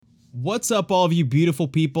What's up, all of you beautiful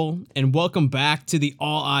people, and welcome back to the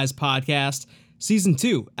All Eyes Podcast, Season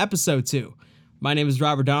 2, Episode 2. My name is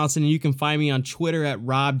Robert Donaldson, and you can find me on Twitter at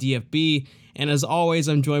RobDFB, and as always,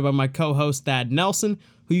 I'm joined by my co-host, Thad Nelson,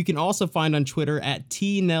 who you can also find on Twitter at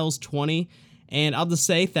TNels20, and I'll just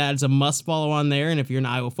say Thad's a must-follow on there, and if you're an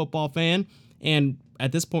Iowa football fan, and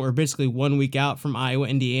at this point, we're basically 1 week out from Iowa,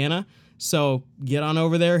 Indiana, so get on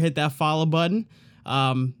over there, hit that follow button.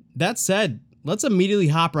 That said, let's immediately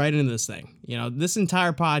hop right into this thing. This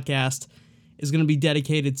entire podcast is going to be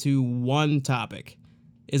dedicated to one topic.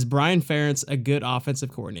 Is Brian Ferentz a good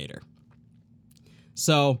offensive coordinator?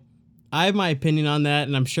 So I have my opinion on that,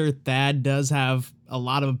 and I'm sure Thad does have a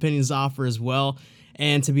lot of opinions to offer as well.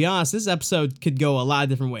 And to be honest, this episode could go a lot of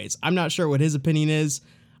different ways. I'm not sure what his opinion is.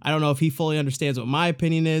 I don't know if he fully understands what my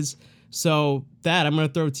opinion is. So Thad, I'm going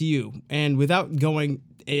to throw it to you. And without going,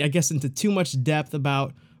 I guess, into too much depth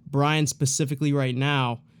about Brian specifically right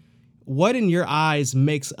now, what in your eyes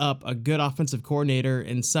makes up a good offensive coordinator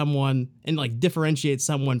and differentiates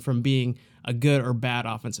someone from being a good or bad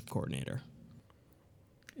offensive coordinator?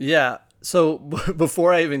 Yeah. So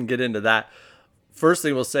before I even get into that, first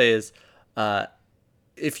thing we'll say is,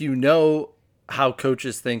 if you know how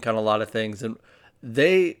coaches think on a lot of things, and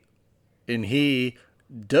he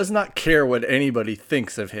does not care what anybody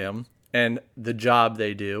thinks of him and the job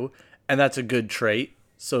they do, and that's a good trait.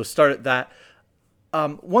 So start at that.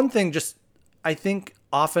 One thing, I think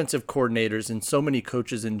offensive coordinators and so many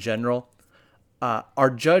coaches in general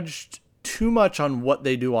are judged too much on what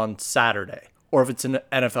they do on Saturday, or if it's an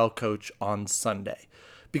NFL coach on Sunday,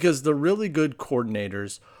 because the really good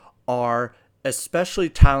coordinators are especially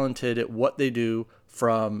talented at what they do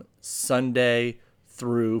from Sunday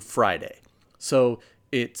through Friday. So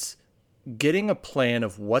it's getting a plan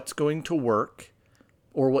of what's going to work,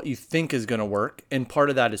 or what you think is going to work. And part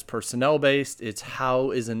of that is personnel based. It's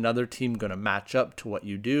how is another team going to match up to what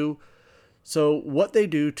you do. So what they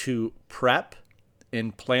do to prep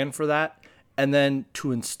and plan for that, and then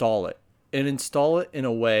to install it, and install it in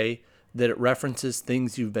a way that it references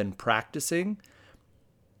things you've been practicing,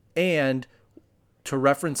 and to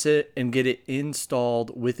reference it and get it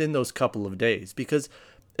installed within those couple of days. Because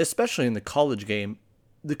especially in the college game,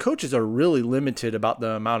 the coaches are really limited about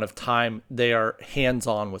the amount of time they are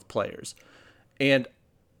hands-on with players. And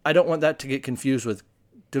I don't want that to get confused with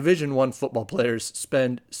Division I football players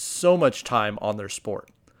spend so much time on their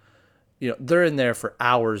sport. They're in there for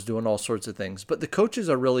hours doing all sorts of things, but the coaches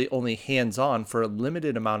are really only hands-on for a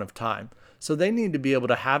limited amount of time. So they need to be able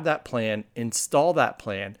to have that plan, install that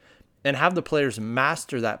plan, and have the players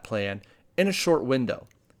master that plan in a short window.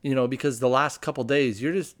 Because the last couple days,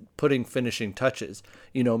 you're just putting finishing touches.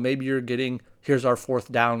 Maybe you're getting, here's our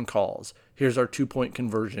 4th down calls, here's our 2-point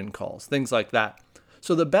conversion calls, things like that.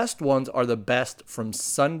 So the best ones are the best from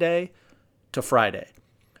Sunday to Friday.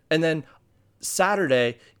 And then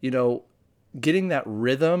Saturday, getting that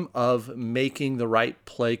rhythm of making the right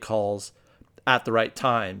play calls at the right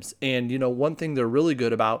times. And, one thing they're really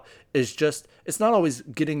good about is it's not always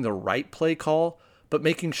getting the right play call, but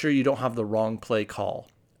making sure you don't have the wrong play call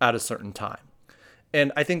at a certain time.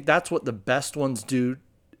 And I think that's what the best ones do,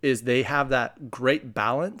 is they have that great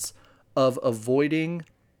balance of avoiding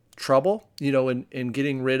trouble, and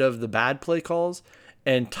getting rid of the bad play calls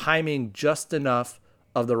and timing just enough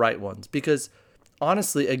of the right ones. Because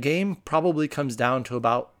honestly, a game probably comes down to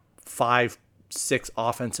about 5-6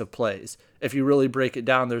 offensive plays. If you really break it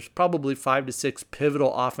down, there's probably 5 to 6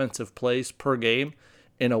 pivotal offensive plays per game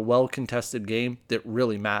in a well-contested game that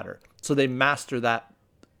really matter. So they master that.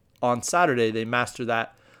 On Saturday, they master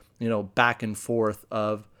that, back and forth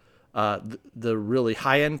of the really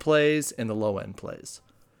high-end plays and the low-end plays.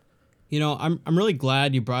 I'm really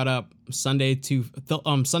glad you brought up Sunday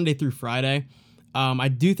through Friday. I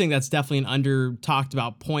do think that's definitely an under-talked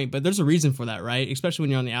about point, but there's a reason for that, right? Especially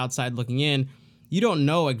when you're on the outside looking in. You don't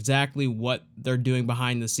know exactly what they're doing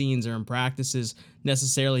behind the scenes or in practices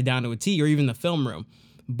necessarily down to a T, or even the film room.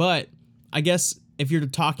 But I guess if you're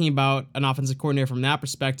talking about an offensive coordinator from that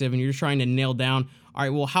perspective and you're trying to nail down, all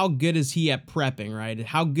right, well, how good is he at prepping, right?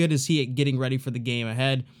 How good is he at getting ready for the game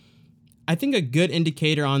ahead? I think a good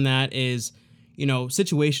indicator on that is,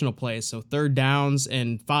 situational plays. So 3rd downs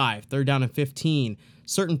and 5, 3rd down and 15,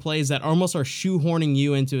 certain plays that almost are shoehorning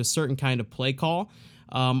you into a certain kind of play call.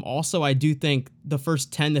 Also, I do think the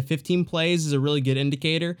first 10 to 15 plays is a really good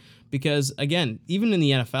indicator because, again, even in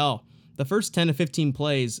the NFL, the first 10 to 15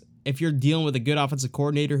 plays, if you're dealing with a good offensive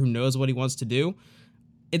coordinator who knows what he wants to do,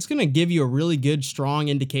 it's going to give you a really good, strong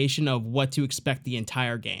indication of what to expect the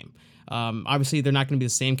entire game. Obviously, they're not going to be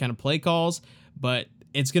the same kind of play calls, but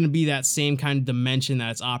it's going to be that same kind of dimension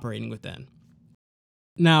that it's operating within.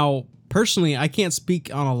 Now, personally, I can't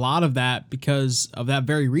speak on a lot of that because of that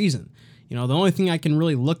very reason. The only thing I can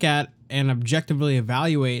really look at and objectively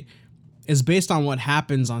evaluate is based on what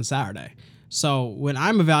happens on Saturday. So when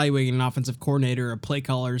I'm evaluating an offensive coordinator or play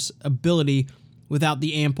caller's ability without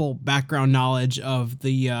the ample background knowledge of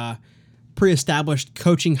the pre-established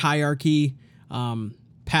coaching hierarchy,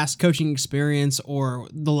 past coaching experience, or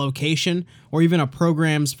the location, or even a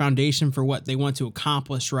program's foundation for what they want to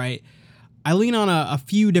accomplish, right? I lean on a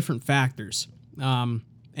few different factors. And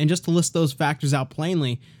just to list those factors out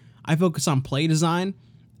plainly, I focus on play design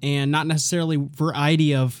and not necessarily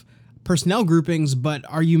variety of personnel groupings, but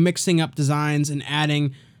are you mixing up designs and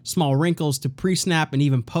adding small wrinkles to pre-snap and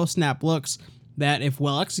even post-snap looks that, if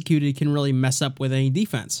well executed, can really mess up with any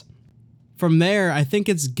defense. From there, I think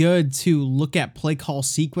it's good to look at play call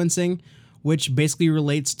sequencing, which basically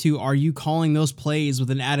relates to, are you calling those plays with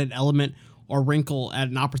an added element or wrinkle at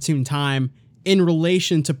an opportune time in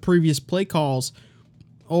relation to previous play calls,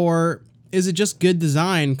 or is it just good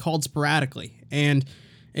design called sporadically and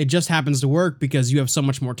it just happens to work because you have so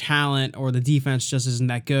much more talent, or the defense just isn't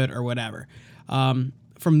that good, or whatever.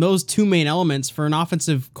 From those two main elements, for an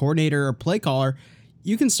offensive coordinator or play caller,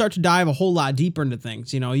 you can start to dive a whole lot deeper into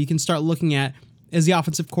things. You can start looking at, is the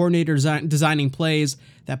offensive coordinator designing plays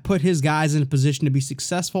that put his guys in a position to be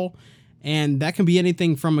successful? And that can be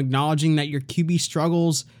anything from acknowledging that your QB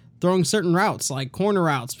struggles throwing certain routes, like corner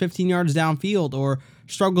routes 15 yards downfield, or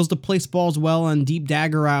struggles to place balls well on deep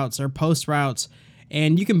dagger routes or post routes.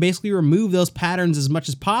 And you can basically remove those patterns as much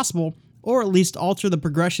as possible, or at least alter the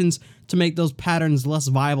progressions to make those patterns less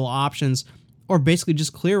viable options, or basically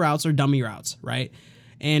just clear routes or dummy routes, right?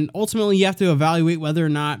 And ultimately, you have to evaluate whether or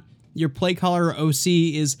not your play caller or OC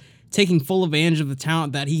is taking full advantage of the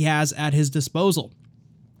talent that he has at his disposal.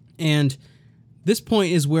 And this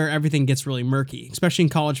point is where everything gets really murky, especially in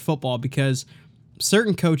college football, because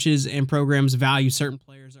certain coaches and programs value certain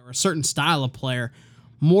players or a certain style of player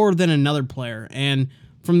more than another player. And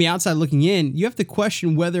from the outside looking in, you have to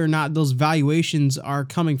question whether or not those valuations are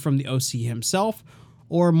coming from the OC himself,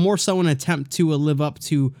 or more so an attempt to live up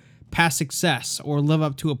to past success or live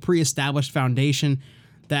up to a pre-established foundation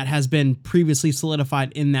that has been previously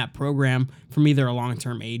solidified in that program from either a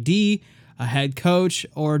long-term AD, a head coach,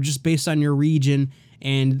 or just based on your region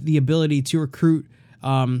and the ability to recruit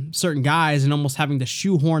certain guys and almost having to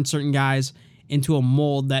shoehorn certain guys into a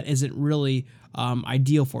mold that isn't really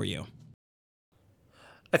ideal for you.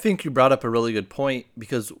 I think you brought up a really good point,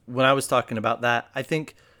 because when I was talking about that, I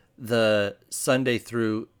think the Sunday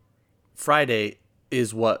through Friday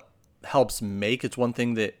is what helps make, it's one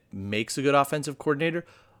thing that makes a good offensive coordinator.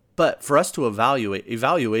 But for us to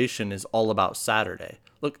evaluation is all about Saturday.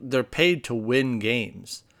 Look, they're paid to win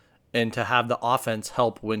games and to have the offense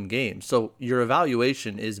help win games. So your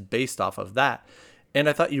evaluation is based off of that. And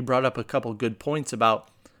I thought you brought up a couple good points about,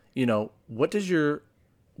 what do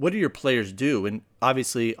your players do? And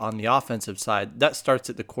obviously on the offensive side, that starts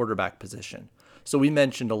at the quarterback position. So we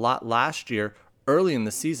mentioned a lot last year, early in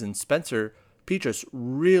the season, Spencer Petras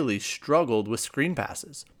really struggled with screen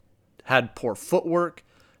passes, had poor footwork,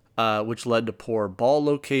 which led to poor ball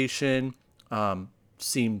location,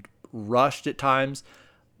 seemed rushed at times.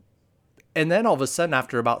 And then all of a sudden,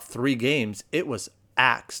 after about 3 games, it was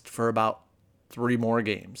axed for about 3 more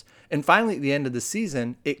games. And finally, at the end of the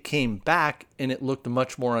season, it came back and it looked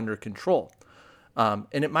much more under control. And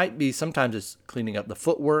it might be, sometimes it's cleaning up the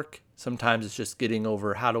footwork. Sometimes it's just getting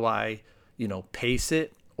over, how do I, pace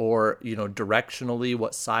it, or, directionally,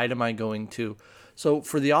 what side am I going to? So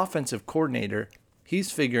for the offensive coordinator,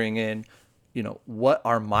 he's figuring in, what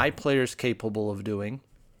are my players capable of doing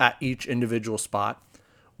at each individual spot?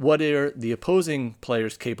 What are the opposing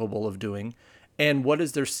players capable of doing? And what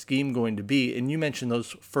is their scheme going to be? And you mentioned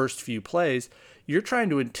those first few plays. You're trying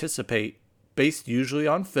to anticipate, based usually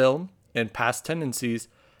on film and past tendencies,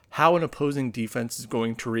 how an opposing defense is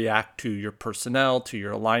going to react to your personnel, to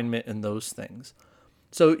your alignment, and those things.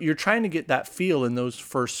 So you're trying to get that feel in those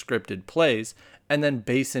first scripted plays, and then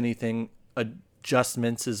base anything.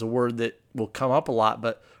 Adjustments is a word that will come up a lot,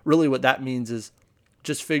 but really what that means is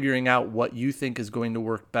just figuring out what you think is going to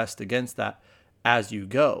work best against that as you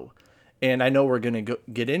go. And I know we're going to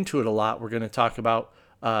get into it a lot. We're going to talk about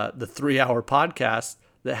the 3-hour podcast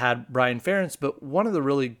that had Brian Ferentz, but one of the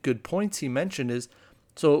really good points he mentioned is,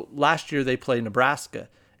 so last year they played Nebraska,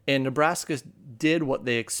 and Nebraska did what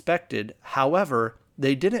they expected. However,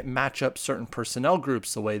 they didn't match up certain personnel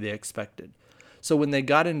groups the way they expected. So when they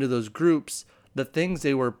got into those groups, the things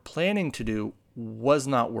they were planning to do was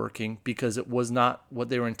not working because it was not what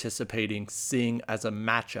they were anticipating seeing as a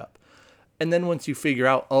matchup. And then once you figure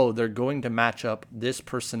out, oh, they're going to match up this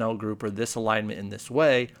personnel group or this alignment in this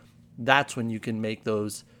way, that's when you can make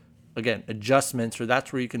those, again, adjustments, or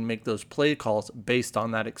that's where you can make those play calls based on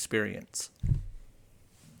that experience.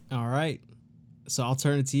 All right. So I'll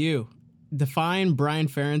turn it to you. Define Brian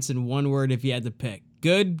Ferentz in one word if you had to pick.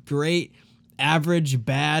 Good, great, average,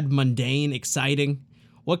 bad, mundane, exciting.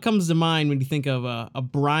 What comes to mind when you think of a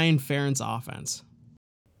Brian Ferentz offense?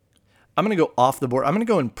 I'm going to go off the board. I'm going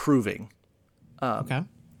to go improving. Okay.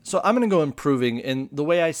 So I'm going to go improving. And the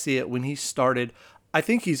way I see it, when he started, I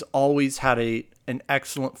think he's always had an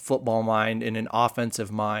excellent football mind and an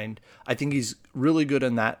offensive mind. I think he's really good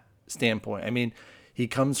in that standpoint. I mean, he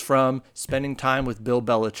comes from spending time with Bill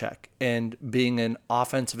Belichick and being an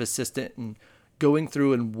offensive assistant and going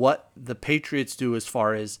through and what the Patriots do as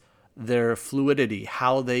far as their fluidity,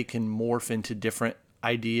 how they can morph into different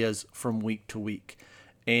ideas from week to week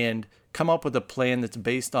and come up with a plan that's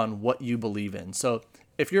based on what you believe in. So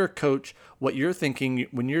if you're a coach, what you're thinking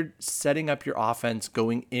when you're setting up your offense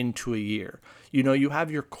going into a year, you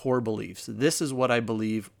have your core beliefs. This is what I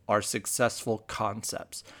believe are successful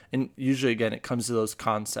concepts. And usually, again, it comes to those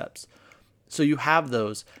concepts. So you have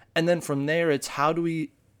those. And then from there, it's how do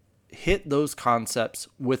we hit those concepts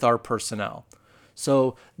with our personnel?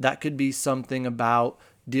 So that could be something about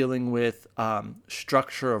dealing with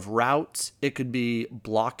structure of routes. It could be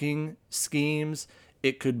blocking schemes.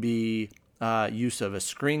 It could be use of a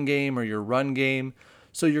screen game or your run game.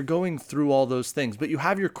 So you're going through all those things, but you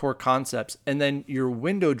have your core concepts, and then you're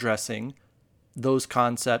window dressing those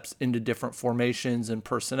concepts into different formations and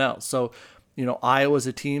personnel. So, Iowa's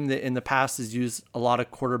a team that in the past has used a lot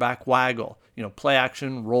of quarterback waggle, play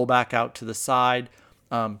action, roll back out to the side,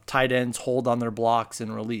 tight ends hold on their blocks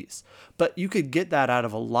and release. But you could get that out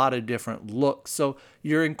of a lot of different looks. So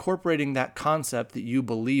you're incorporating that concept that you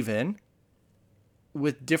believe in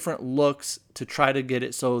with different looks to try to get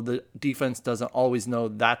it so the defense doesn't always know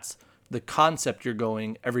that's the concept you're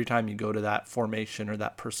going every time you go to that formation or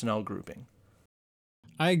that personnel grouping.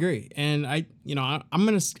 I agree. And I'm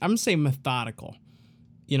going to say methodical.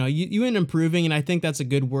 You end improving, and I think that's a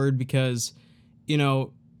good word because,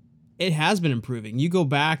 it has been improving. You go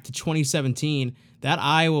back to 2017, that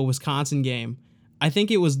Iowa-Wisconsin game, I think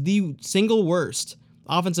it was the single worst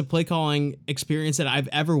offensive play calling experience that I've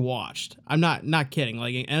ever watched. I'm not kidding.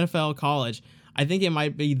 Like in NFL, college, I think it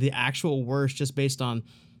might be the actual worst just based on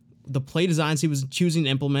the play designs he was choosing to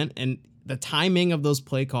implement and the timing of those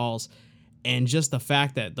play calls and just the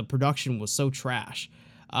fact that the production was so trash.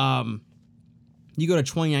 You go to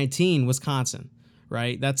 2019, Wisconsin,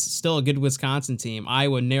 right? That's still a good Wisconsin team.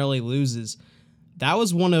 Iowa narrowly loses. That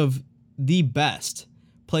was one of the best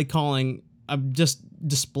play calling just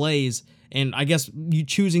displays and I guess you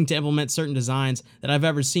choosing to implement certain designs that I've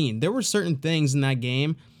ever seen. There were certain things in that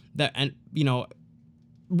game that,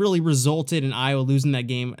 really resulted in Iowa losing that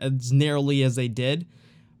game as narrowly as they did.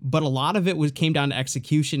 But a lot of it came down to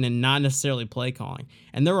execution and not necessarily play calling.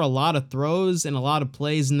 And there were a lot of throws and a lot of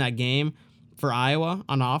plays in that game for Iowa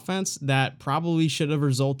on offense that probably should have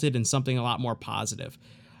resulted in something a lot more positive.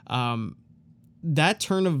 That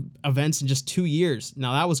turn of events in just 2 years.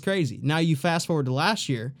 Now that was crazy. Now you fast forward to last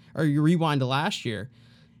year, or you rewind to last year.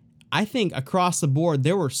 I think across the board,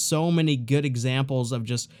 there were so many good examples of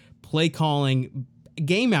just play calling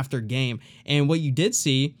game after game. And what you did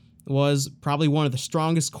see was probably one of the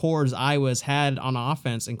strongest cores Iowa's had on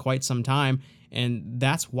offense in quite some time. And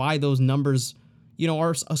that's why those numbers,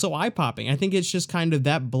 are so eye-popping. I think it's just kind of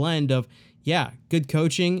that blend of, good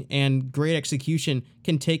coaching and great execution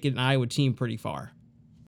can take an Iowa team pretty far.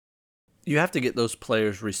 You have to get those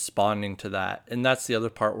players responding to that. And that's the other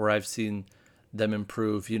part where I've seen them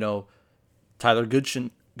improve. Tyler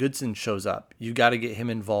Goodson shows up. You got to get him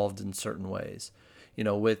involved in certain ways.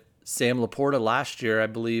 With Sam Laporta last year, I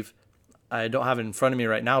believe, I don't have it in front of me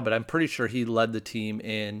right now, but I'm pretty sure he led the team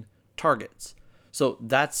in targets. So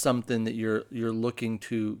that's something that you're looking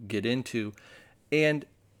to get into. And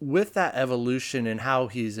with that evolution and how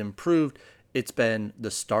he's improved, it's been the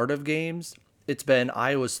start of games. It's been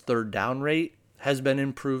Iowa's third down rate has been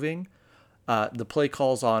improving. The play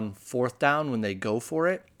calls on fourth down when they go for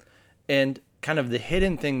it. And kind of the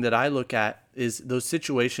hidden thing that I look at is those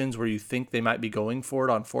situations where you think they might be going for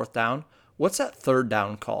it on fourth down. What's that third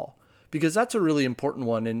down call? Because that's a really important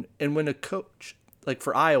one. And when a coach, like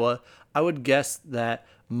for Iowa, I would guess that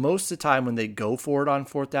most of the time when they go for it on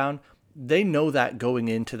fourth down, they know that going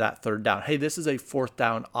into that third down. Hey, this is a fourth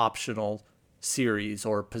down optional series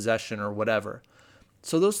or possession or whatever.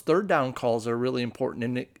 So those third down calls are really important.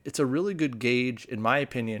 And it's a really good gauge, in my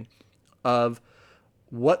opinion, of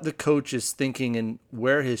what the coach is thinking and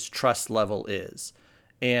where his trust level is.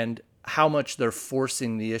 And how much they're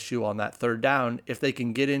forcing the issue on that third down. If they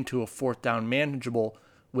can get into a fourth down manageable,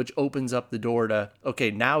 which opens up the door to, okay,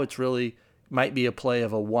 now it's really might be a play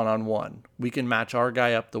of a one-on-one. We can match our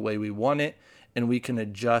guy up the way we want it, and we can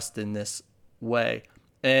adjust in this way.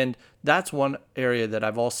 And that's one area that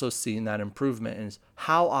I've also seen that improvement is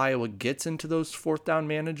how Iowa gets into those fourth down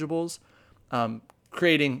manageables,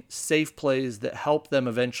 creating safe plays that help them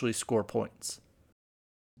eventually score points.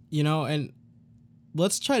 And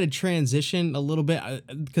let's try to transition a little bit,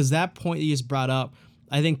 because that point you just brought up,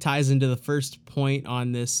 I think, ties into the first point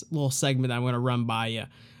on this little segment that I'm going to run by you.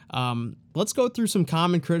 Let's go through some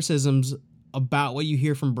common criticisms about what you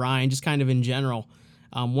hear from Brian, just kind of in general,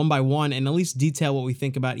 one by one, and at least detail what we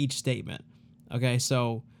think about each statement. Okay,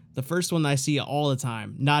 so the first one that I see all the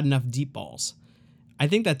time, not enough deep balls. I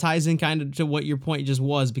think that ties in kind of to what your point just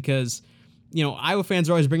was, because Iowa fans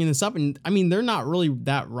are always bringing this up, and I mean, they're not really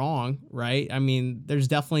that wrong, right? I mean, there's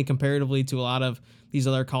definitely, comparatively to a lot of these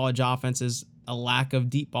other college offenses, a lack of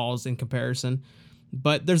deep balls in comparison,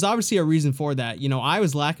 but there's obviously a reason for that.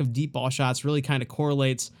 Iowa's lack of deep ball shots really kind of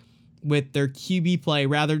correlates with their QB play,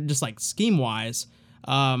 rather just like scheme-wise.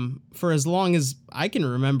 For as long as I can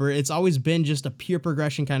remember, it's always been just a pure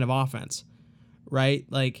progression kind of offense, right?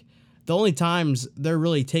 Like, the only times they're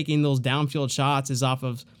really taking those downfield shots is off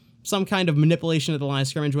of some kind of manipulation of the line of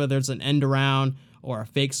scrimmage, whether it's an end around or a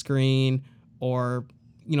fake screen or,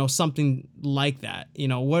 something like that.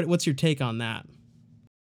 What's your take on that?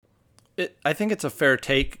 I think it's a fair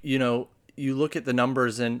take. You look at the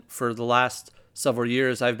numbers, and for the last several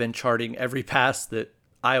years, I've been charting every pass that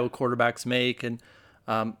Iowa quarterbacks make, and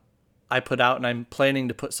I put out, and I'm planning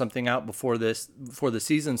to put something out before the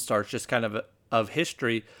season starts, just kind of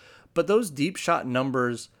history. But those deep shot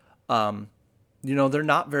numbers, they're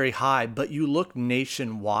not very high, but you look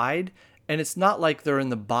nationwide, and it's not like they're in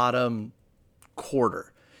the bottom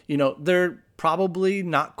quarter. They're probably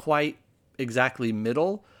not quite exactly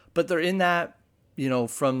middle, but they're in that,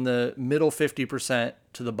 from the middle 50%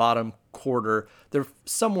 to the bottom quarter. They're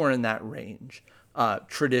somewhere in that range.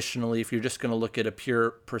 Traditionally, if you're just going to look at a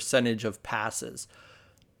pure percentage of passes.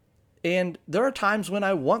 And there are times when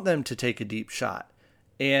I want them to take a deep shot.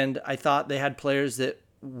 And I thought they had players that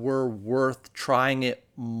were worth trying it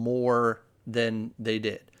more than they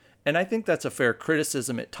did. And I think that's a fair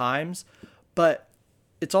criticism at times, but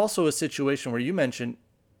it's also a situation where you mentioned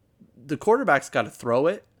the quarterback's got to throw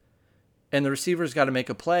it and the receiver's got to make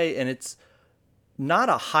a play, and it's not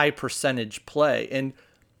a high percentage play. And,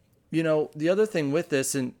 the other thing with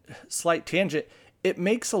this, and slight tangent, it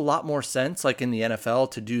makes a lot more sense, like in the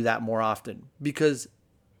NFL, to do that more often, because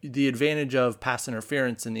the advantage of pass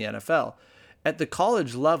interference in the NFL. At the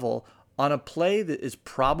college level, on a play that is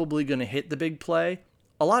probably going to hit the big play,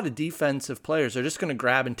 a lot of defensive players are just going to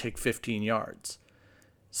grab and take 15 yards.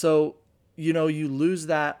 So, you lose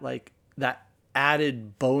that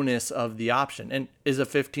added bonus of the option. And is a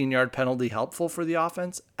 15-yard penalty helpful for the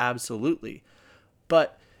offense? Absolutely.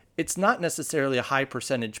 But it's not necessarily a high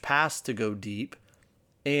percentage pass to go deep.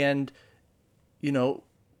 And,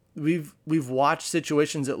 we've watched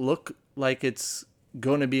situations that look like it's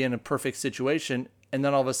going to be in a perfect situation, and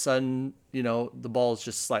then all of a sudden, the ball is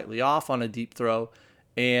just slightly off on a deep throw,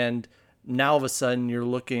 and now all of a sudden you're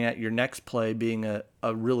looking at your next play being a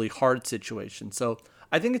really hard situation. So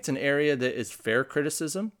I think it's an area that is fair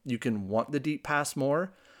criticism. You can want the deep pass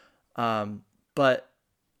more, but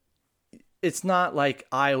it's not like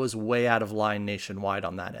Iowa's way out of line nationwide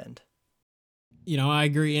on that end. I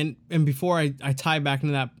agree. And before I tie back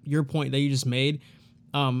into that, your point that you just made,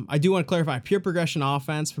 I do want to clarify, pure progression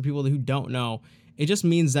offense, for people who don't know, it just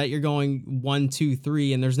means that you're going 1, 2,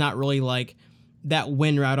 3, and there's not really like that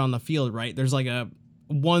win route on the field, right? There's like a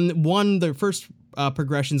the first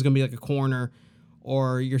progression is going to be like a corner,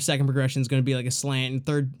 or your second progression is going to be like a slant, and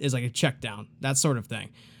third is like a check down, that sort of thing.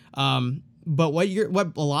 But what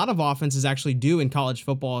a lot of offenses actually do in college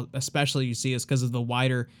football, especially, you see, is because of the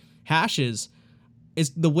wider hashes,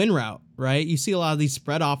 is the win route, right? You see a lot of these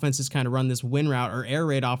spread offenses kind of run this win route, or air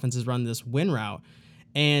raid offenses run this win route.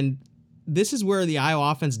 And this is where the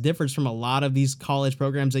Iowa offense differs from a lot of these college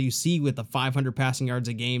programs that you see with the 500 passing yards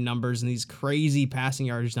a game numbers and these crazy passing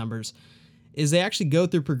yardage numbers, is they actually go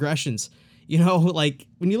through progressions. Like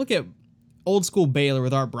when you look at old school Baylor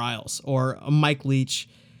with Art Briles or Mike Leach,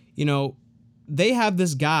 they have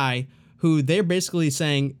this guy who they're basically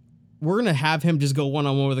saying, we're going to have him just go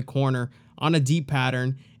one-on-one with a corner on a deep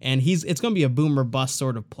pattern, and it's going to be a boom or bust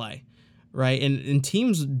sort of play, right? And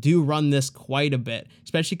teams do run this quite a bit,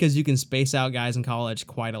 especially because you can space out guys in college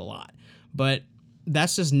quite a lot. But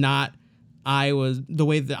that's just not the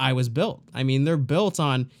way that Iowa's built. I mean, they're built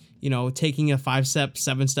on taking a 5-step,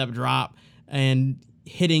 7-step drop and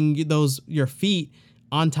hitting your feet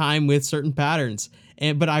on time with certain patterns.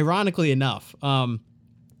 But ironically enough,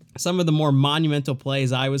 some of the more monumental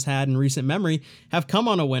plays Iowa's had in recent memory have come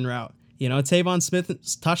on a win route. Tavon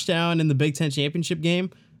Smith's touchdown in the Big Ten championship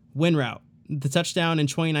game, win route. The touchdown in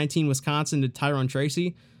 2019 Wisconsin to Tyrone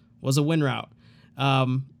Tracy was a win route.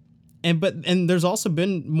 And there's also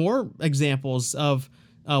been more examples of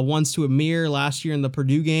ones to Amir last year in the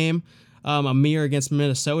Purdue game, Amir against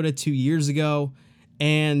Minnesota 2 years ago,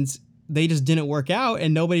 and they just didn't work out,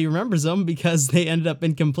 and nobody remembers them because they ended up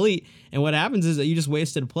incomplete. And what happens is that you just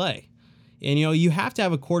wasted a play. And, you have to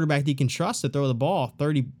have a quarterback that you can trust to throw the ball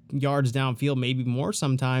 30 yards downfield, maybe more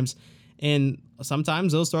sometimes. And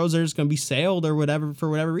sometimes those throws are just going to be sailed or whatever for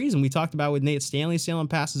whatever reason. We talked about with Nate Stanley sailing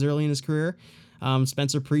passes early in his career.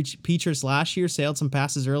 Spencer Petras last year sailed some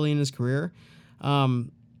passes early in his career.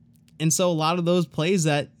 And so a lot of those plays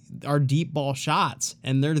that are deep ball shots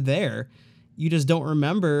and they're there, you just don't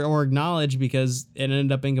remember or acknowledge because it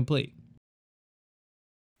ended up incomplete.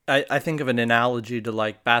 I think of an analogy to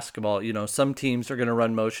like basketball. Some teams are going to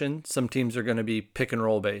run motion. Some teams are going to be pick and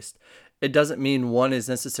roll based. It doesn't mean one is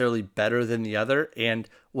necessarily better than the other. And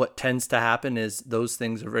what tends to happen is those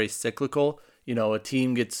things are very cyclical. A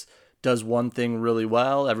team does one thing really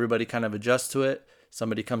well. Everybody kind of adjusts to it.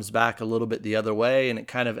 Somebody comes back a little bit the other way, and it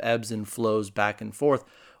kind of ebbs and flows back and forth.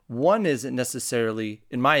 One isn't necessarily,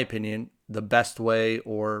 in my opinion, the best way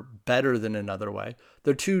or better than another way.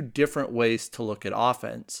 They're two different ways to look at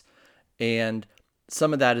offense. And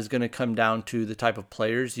some of that is going to come down to the type of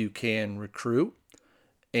players you can recruit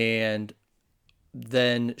and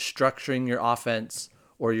then structuring your offense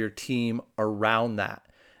or your team around that.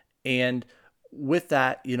 And with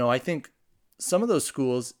that, I think some of those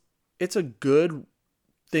schools, it's a good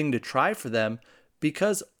thing to try for them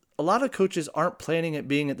because a lot of coaches aren't planning at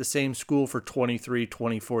being at the same school for 23,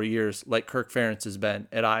 24 years like Kirk Ferentz has been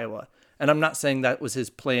at Iowa. And I'm not saying that was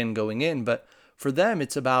his plan going in, but for them,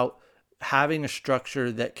 it's about having a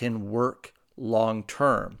structure that can work long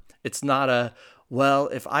term. It's not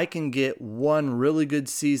if I can get one really good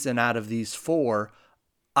season out of these 4,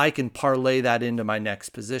 I can parlay that into my next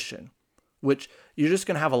position, which you're just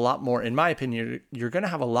going to have a lot more, in my opinion, you're going to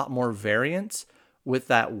have a lot more variance with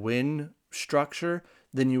that win structure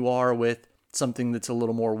than you are with something that's a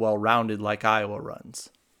little more well-rounded like Iowa runs.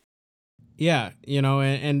 Yeah,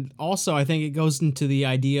 and also I think it goes into the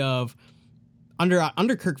idea of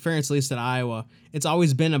under Kirk Ferentz, at least at Iowa, it's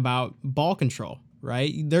always been about ball control,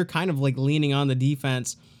 right? They're kind of like leaning on the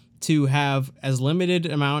defense to have as limited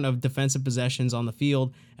amount of defensive possessions on the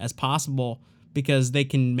field as possible because they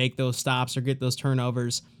can make those stops or get those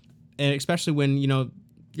turnovers. And especially when,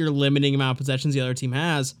 you're limiting amount of possessions the other team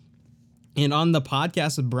has. And on the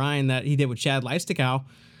podcast with Brian that he did with Chad Leistikow,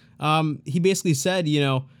 he basically said,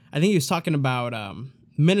 I think he was talking about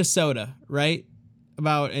Minnesota, right?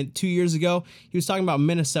 About 2 years ago, he was talking about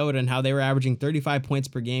Minnesota and how they were averaging 35 points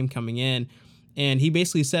per game coming in. And he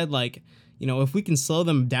basically said, if we can slow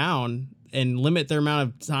them down and limit their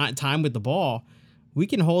amount of time with the ball, we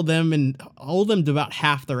can hold them to about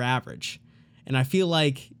half their average. And I feel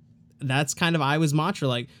like that's kind of Iowa's mantra.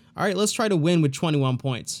 All right, let's try to win with 21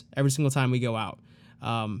 points every single time we go out.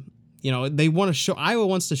 They want to Iowa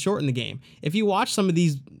wants to shorten the game. If you watch some of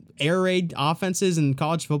these air raid offenses in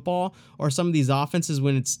college football or some of these offenses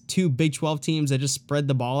when it's 2 Big 12 teams that just spread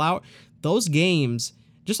the ball out, those games,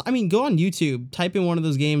 go on YouTube, type in one of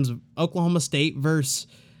those games, Oklahoma State versus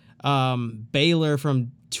Baylor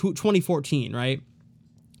from 2014, right?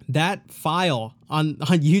 That file on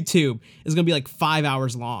YouTube is going to be like 5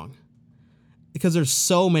 hours long because there's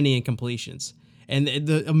so many incompletions. And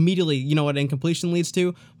immediately, you know what incompletion leads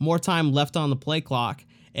to? More time left on the play clock.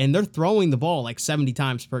 And they're throwing the ball like 70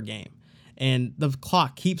 times per game. And the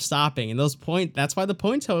clock keeps stopping. And that's why the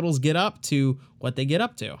point totals get up to what they get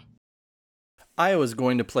up to. Iowa's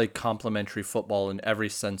going to play complementary football in every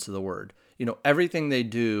sense of the word. Everything they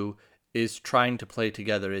do is trying to play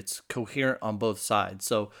together. It's coherent on both sides.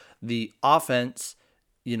 So the offense,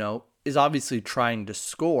 is obviously trying to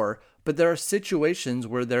score, but there are situations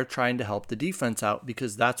where they're trying to help the defense out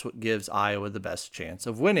because that's what gives Iowa the best chance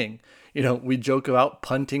of winning. We joke about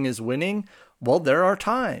punting is winning. Well, there are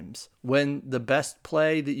times when the best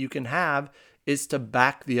play that you can have is to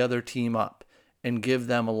back the other team up and give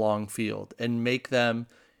them a long field and make them,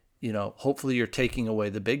 hopefully you're taking away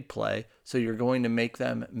the big play. So you're going to make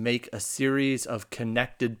them make a series of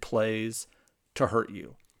connected plays to hurt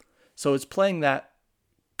you. So it's playing that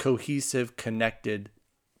cohesive, connected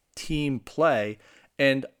team play,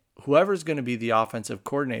 and whoever's going to be the offensive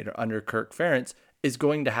coordinator under Kirk Ferentz is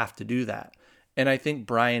going to have to do that. And I think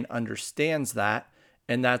Brian understands that.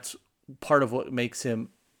 And that's part of what makes him,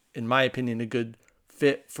 in my opinion, a good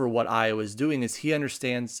fit for what Iowa's doing, is he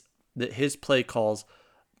understands that his play calls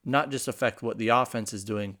not just affect what the offense is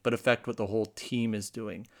doing, but affect what the whole team is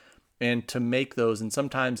doing. And to make those, and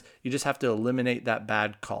sometimes you just have to eliminate that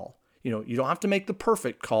bad call. You don't have to make the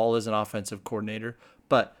perfect call as an offensive coordinator,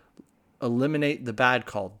 but eliminate the bad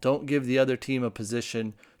call. Don't give the other team a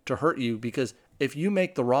position to hurt you, because if you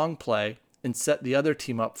make the wrong play and set the other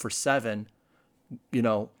team up for 7,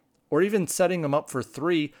 or even setting them up for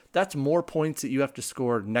 3, that's more points that you have to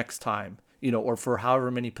score next time, or for however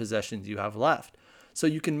many possessions you have left. So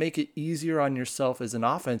you can make it easier on yourself as an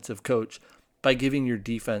offensive coach by giving your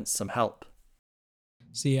defense some help.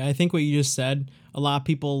 See, I think what you just said, a lot of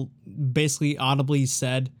people basically audibly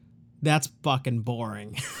said, that's fucking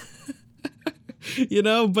boring.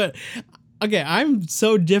 But okay, I'm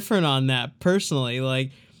so different on that personally.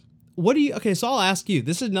 Like, so I'll ask you,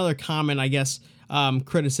 this is another common, I guess,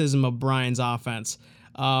 criticism of Brian's offense.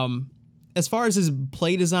 As far as his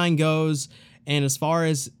play design goes, and as far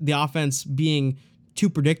as the offense being too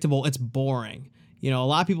predictable, it's boring. A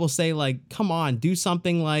lot of people say, like, come on, do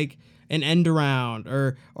something like an end around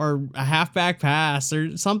or a halfback pass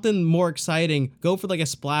or something more exciting. Go for like a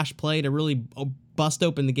splash play to really bust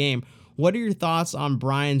open the game. What are your thoughts on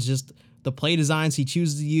Brian's, just the play designs he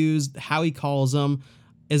chooses to use, how he calls them?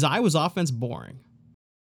 Is Iowa's offense boring?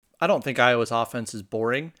 I don't think Iowa's offense is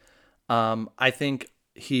boring. I think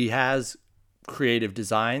he has creative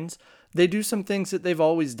designs. They do some things that they've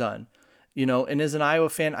always done, and as an Iowa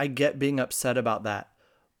fan, I get being upset about that.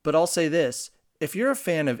 But I'll say this, if you're a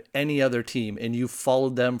fan of any other team and you've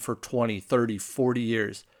followed them for 20, 30, 40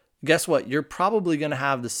 years, guess what? You're probably going to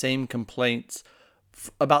have the same complaints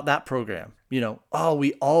about that program. Oh,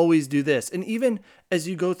 we always do this. And even as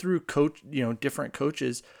you go through different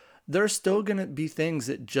coaches, there's still going to be things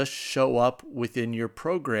that just show up within your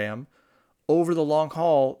program over the long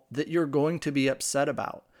haul that you're going to be upset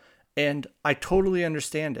about. And I totally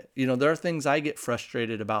understand it. There are things I get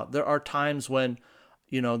frustrated about. There are times when,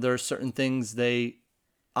 there are certain things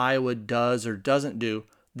Iowa does or doesn't do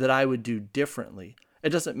that I would do differently. It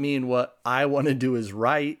doesn't mean what I want to do is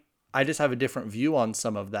right. I just have a different view on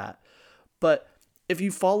some of that. But if you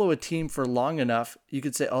follow a team for long enough, you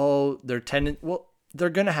could say, oh, they're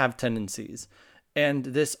going to have tendencies. And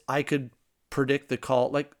this, I could predict the call.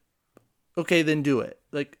 Like, okay, then do it.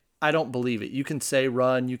 Like, I don't believe it. You can say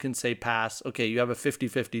run, you can say pass. Okay, you have a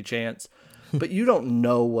 50-50 chance, but you don't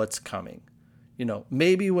know what's coming.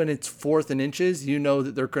 Maybe when it's 4th and inches,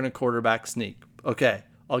 that they're going to quarterback sneak. Okay,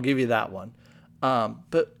 I'll give you that one.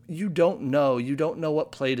 But you don't know. You don't know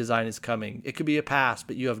what play design is coming. It could be a pass,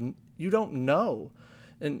 but you don't know.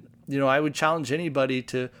 And, I would challenge anybody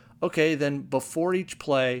to, okay, then before each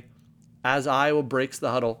play, as Iowa breaks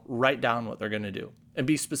the huddle, write down what they're going to do and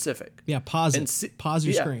be specific. Yeah, pause it. Pause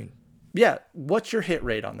your screen. Yeah, what's your hit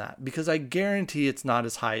rate on that? Because I guarantee it's not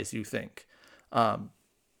as high as you think.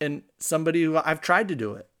 And somebody who I've tried to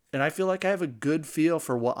do it, and I feel like I have a good feel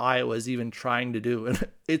for what Iowa is even trying to do. And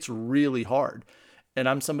it's really hard. And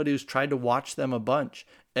I'm somebody who's tried to watch them a bunch.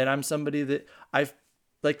 And I'm somebody that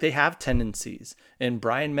they have tendencies. And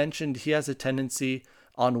Brian mentioned he has a tendency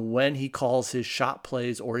on when he calls his shot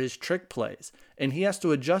plays or his trick plays. And he has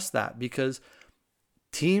to adjust that because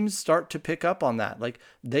teams start to pick up on that. Like,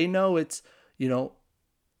 they know it's,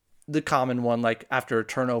 the common one, like after a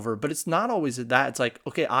turnover, but it's not always that. It's like,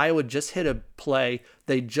 okay, Iowa just hit a play.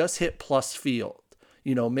 They just hit plus field.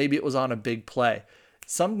 Maybe it was on a big play.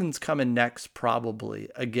 Something's coming next probably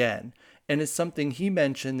again. And it's something he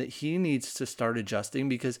mentioned that he needs to start adjusting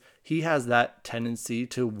because he has that tendency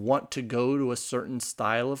to want to go to a certain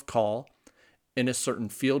style of call in a certain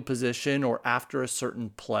field position or after a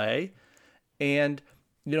certain play. And,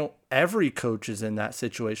 every coach is in that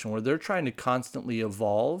situation where they're trying to constantly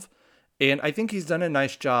evolve. And I think he's done a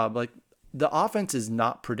nice job. Like, the offense is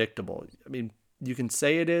not predictable. I mean, you can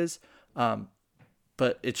say it is,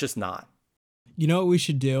 but it's just not. You know what we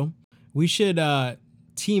should do? We should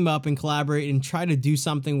team up and collaborate and try to do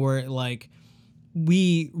something where, like,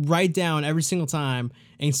 we write down every single time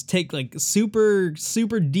and take like super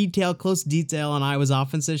detailed, close detail on Iowa's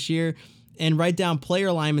offense this year and write down player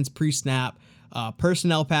alignments pre-snap,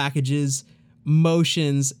 personnel packages,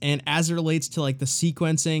 motions, and as it relates to like the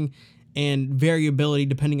sequencing and variability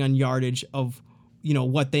depending on yardage of,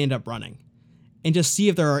 what they end up running, and just see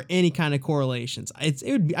if there are any kind of correlations.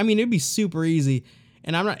 It'd be super easy.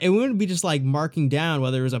 And it wouldn't be just like marking down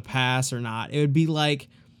whether it was a pass or not. It would be like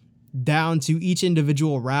down to each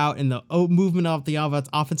individual route and the movement of the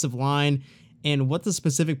offensive line and what the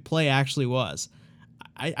specific play actually was.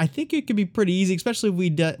 I think it could be pretty easy, especially if we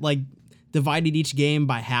divided each game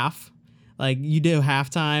by half. Like you do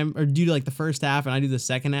halftime or do like the first half and I do the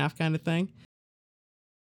second half kind of thing.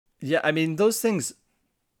 Yeah, I mean, those things,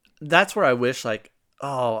 that's where I wish, like,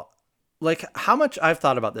 oh, like how much I've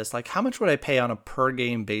thought about this. Like, how much would I pay on a per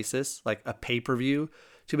game basis, like a pay per view,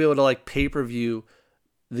 to be able to like pay per view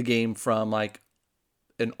the game from like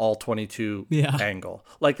an all 22 Yeah. angle,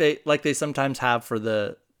 like they sometimes have for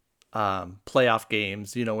the playoff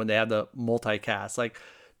games, you know, when they have the multicast, like,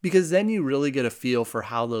 because then you really get a feel for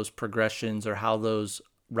how those progressions or how those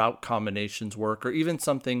route combinations work, or even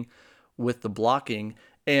something with the blocking.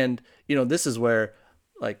 And, you know, this is where,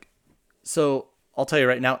 like, so I'll tell you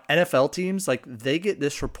right now, NFL teams, like, they get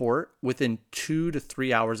this report within 2 to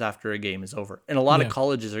 3 hours after a game is over. And a lot of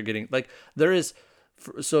colleges are getting, like, there is,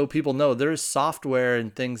 so people know, there is software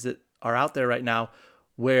and things that are out there right now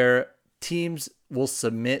where teams will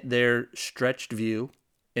submit their stretched view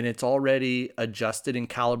and it's already adjusted and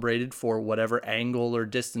calibrated for whatever angle or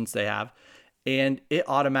distance they have. And it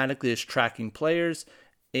automatically is tracking players.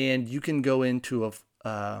 And you can go into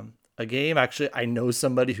a game. Actually, I know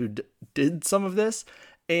somebody who did some of this,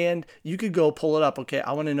 and you could go pull it up. Okay,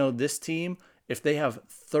 I want to know this team, if they have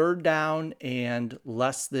third down and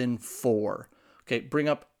less than 4. Okay, bring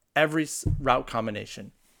up every route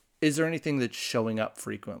combination. Is there anything that's showing up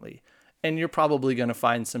frequently? And you're probably going to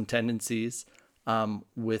find some tendencies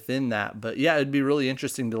within that. But yeah, it'd be really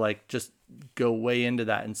interesting to like just go way into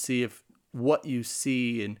that and see if what you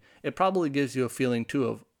see, and it probably gives you a feeling too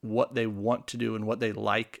of what they want to do and what they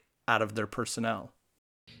like out of their personnel.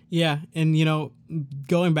 Yeah, and you know,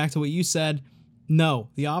 going back to what you said, no,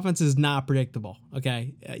 the offense is not predictable.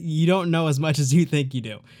 Okay, you don't know as much as you think you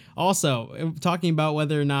do. Also, talking about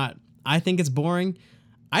whether or not I think it's boring,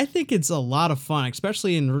 I think it's a lot of fun,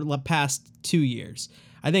 especially in the past 2 years.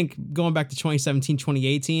 I think going back to 2017,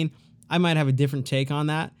 2018, I might have a different take on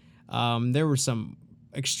that. There were some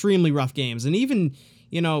extremely rough games, and even,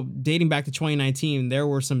 you know, dating back to 2019, there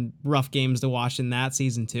were some rough games to watch in that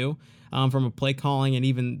season too, from a play calling and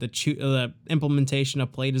even the implementation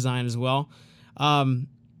of play design as well.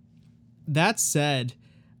 That said,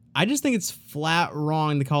 I just think it's flat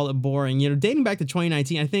wrong to call it boring. You know, dating back to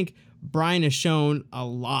 2019, I think Brian has shown a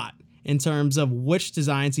lot in terms of which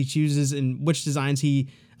designs he chooses and which designs he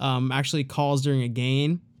actually calls during a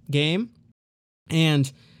game.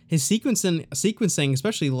 And his sequencing,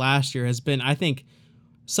 especially last year, has been, I think,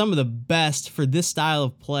 some of the best for this style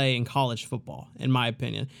of play in college football, in my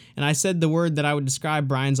opinion. And I said the word that I would describe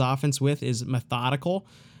Brian's offense with is methodical.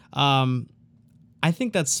 I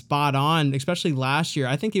think that's spot on, especially last year.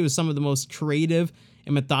 I think it was some of the most creative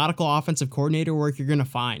and methodical offensive coordinator work you're going to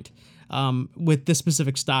find with this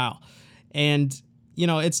specific style. And, you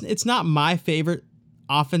know, it's not my favorite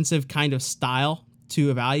offensive kind of style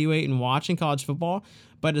to evaluate and watch in college football,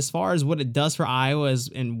 but as far as what it does for Iowa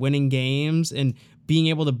in winning games and being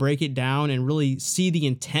able to break it down and really see the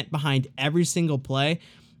intent behind every single play,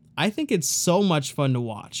 I think it's so much fun to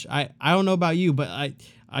watch. I don't know about you, but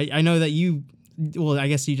I know that you, well, I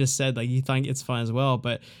guess you just said like you think it's fun as well,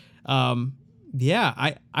 but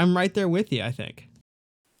yeah, I'm right there with you, I think.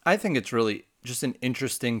 I think it's really just an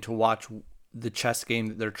interesting to watch the chess game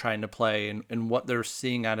that they're trying to play and what they're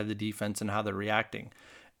seeing out of the defense and how they're reacting.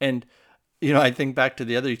 And, you know, I think back to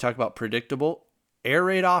the other, you talk about predictable air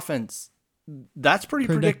raid offense. That's pretty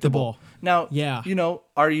predictable. Now, yeah, you know,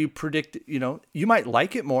 you might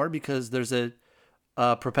like it more because there's a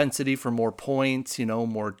propensity for more points, you know,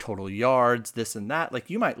 more total yards, this and that. Like,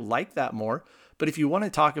 you might like that more. But if you want to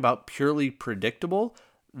talk about purely predictable,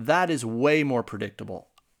 that is way more predictable.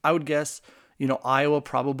 I would guess, you know, Iowa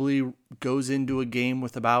probably goes into a game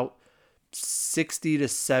with about 60 to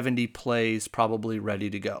 70 plays probably ready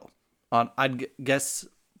to go. I'd guess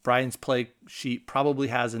Brian's play sheet probably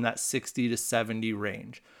has in that 60 to 70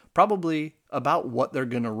 range, probably about what they're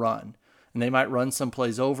going to run. And they might run some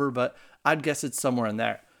plays over, but I'd guess it's somewhere in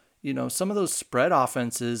there. You know, some of those spread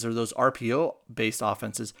offenses or those RPO-based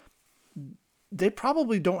offenses, they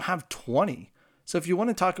probably don't have 20. So if you want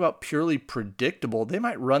to talk about purely predictable, they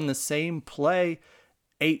might run the same play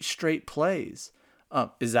 8 straight plays.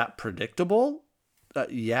 Is that predictable?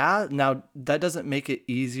 Yeah. Now, that doesn't make it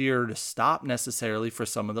easier to stop necessarily for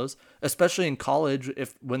some of those, especially in college,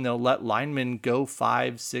 when they'll let linemen go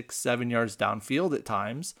 5, 6, 7 yards downfield at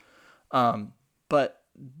times. But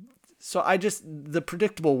so the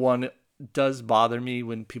predictable one does bother me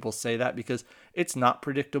when people say that, because it's not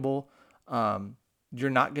predictable. You're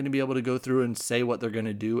not going to be able to go through and say what they're going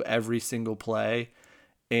to do every single play.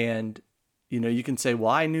 And, you know, you can say,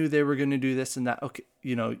 well, I knew they were going to do this and that. Okay.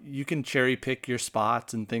 You know, you can cherry pick your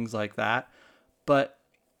spots and things like that. But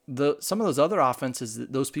some of those other offenses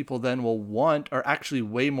that those people then will want are actually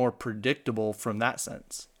way more predictable from that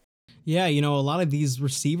sense. Yeah, a lot of these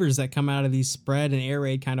receivers that come out of these spread and air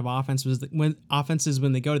raid kind of offenses when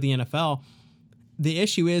they go to the NFL, the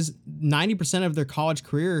issue is 90% of their college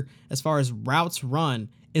career as far as routes run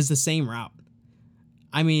is the same route.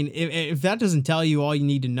 I mean, if that doesn't tell you all you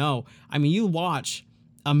need to know, I mean, you watch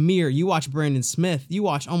Amir, you watch Brandon Smith, you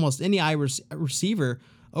watch almost any receiver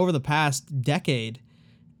over the past decade,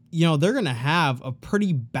 they're going to have a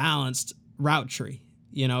pretty balanced route tree.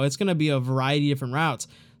 It's going to be a variety of different routes.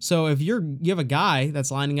 So if you have a guy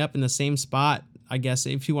that's lining up in the same spot, I guess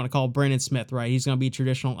if you want to call Brandon Smith, right, he's going to be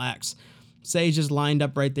traditional X. Say he's just lined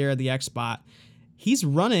up right there at the X spot. He's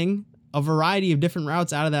running a variety of different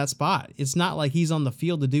routes out of that spot. It's not like he's on the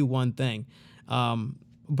field to do one thing.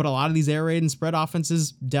 But a lot of these air raid and spread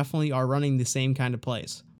offenses definitely are running the same kind of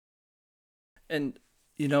plays. And,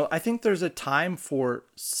 I think there's a time for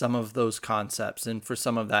some of those concepts and for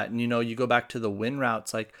some of that. And, you go back to the win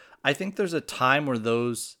routes. Like, I think there's a time where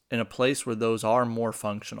those, in a place where those are more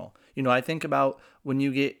functional. I think about when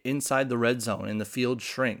you get inside the red zone and the field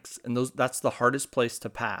shrinks, and that's the hardest place to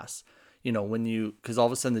pass. Because all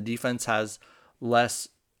of a sudden the defense has less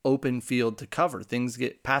open field to cover.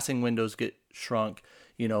 Passing windows get shrunk.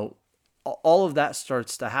 All of that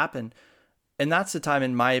starts to happen. And that's the time,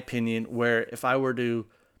 in my opinion, where if I were to,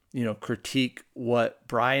 critique what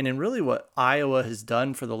Brian and really what Iowa has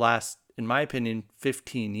done for the last, in my opinion,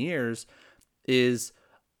 15 years, is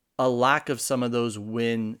a lack of some of those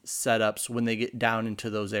win setups when they get down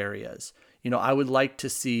into those areas. I would like to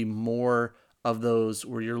see more of those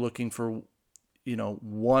where you're looking for,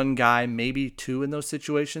 one guy, maybe two in those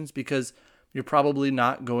situations, because you're probably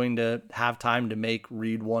not going to have time to make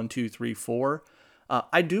read 1, 2, 3, 4.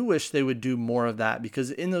 I do wish they would do more of that,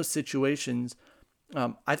 because in those situations,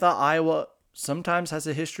 I thought Iowa sometimes has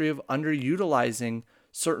a history of underutilizing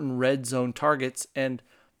certain red zone targets. And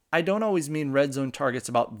I don't always mean red zone targets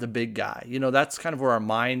about the big guy. That's kind of where our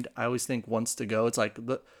mind, I always think, wants to go. It's like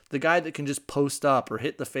the guy that can just post up or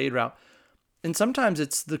hit the fade route. And sometimes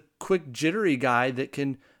it's the quick jittery guy that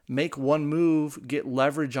can make one move, get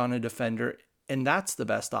leverage on a defender, and that's the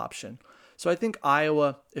best option. So I think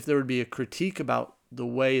Iowa, if there would be a critique about the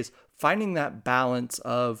ways, finding that balance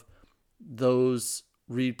of those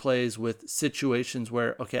read plays with situations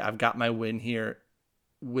where, okay, I've got my win here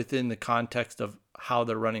within the context of how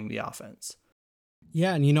they're running the offense.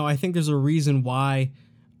 Yeah, and I think there's a reason why,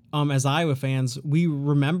 as Iowa fans, we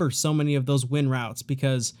remember so many of those win routes,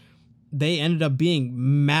 because they ended up being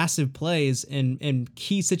massive plays in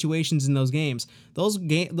key situations in those games.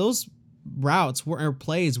 Those routes or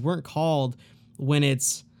plays weren't called when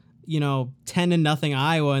it's 10-0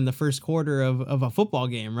 Iowa in the first quarter of a football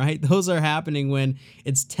game, right? Those are happening when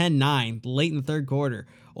it's 10-9 late in the third quarter,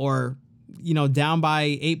 or down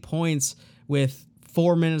by 8 points with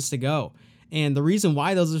 4 minutes to go. And the reason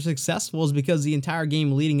why those are successful is because the entire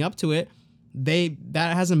game leading up to it, that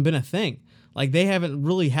hasn't been a thing. Like, they haven't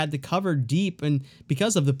really had to cover deep, and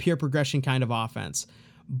because of the pure progression kind of offense.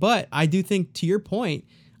 But I do think, to your point,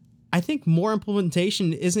 I think more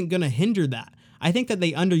implementation isn't going to hinder that. I think that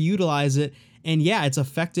they underutilize it, and yeah, it's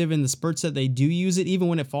effective in the spurts that they do use it, even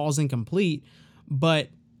when it falls incomplete. But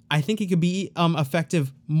I think it could be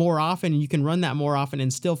effective more often, and you can run that more often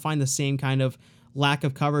and still find the same kind of lack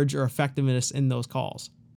of coverage or effectiveness in those calls.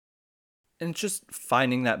 And it's just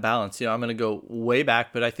finding that balance. I'm going to go way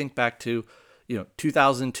back, but I think back to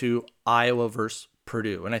 2002 Iowa versus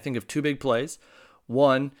Purdue, and I think of two big plays.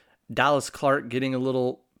 One, Dallas Clark getting a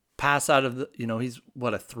little pass out of the, he's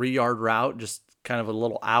a 3-yard route, just kind of a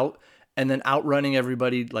little out, and then outrunning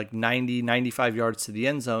everybody like 90, 95 yards to the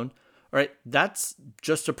end zone. All right, that's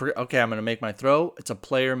just okay, I'm going to make my throw. It's a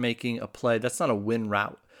player making a play. That's not a win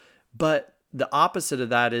route. But the opposite of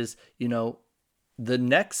that is, the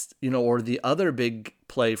next, or the other big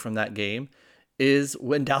play from that game is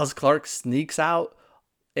when Dallas Clark sneaks out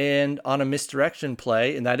and on a misdirection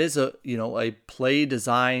play, and that is a play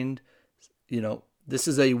designed, this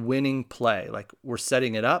is a winning play. Like, we're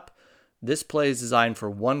setting it up. This play is designed for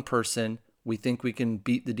one person. We think we can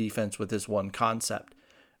beat the defense with this one concept.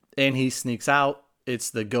 And he sneaks out. It's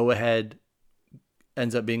the go-ahead,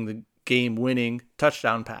 ends up being the game-winning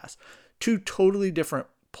touchdown pass. Two totally different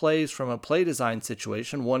plays from a play design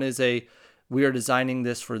situation. One is we are designing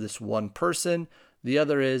this for this one person. The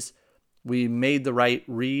other is we made the right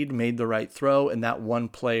read, made the right throw, and that one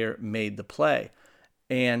player made the play.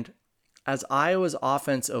 And as Iowa's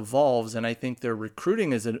offense evolves, and I think their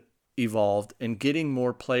recruiting has evolved, and getting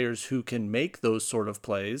more players who can make those sort of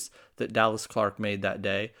plays that Dallas Clark made that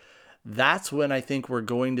day, that's when I think we're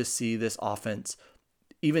going to see this offense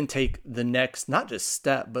even take the next, not just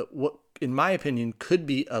step, but what, in my opinion, could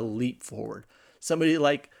be a leap forward. Somebody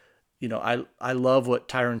like, I love what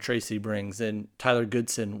Tyron Tracy brings and Tyler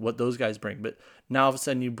Goodson, what those guys bring. But now all of a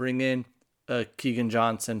sudden you bring in Keegan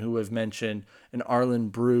Johnson, who I've mentioned, and Arlen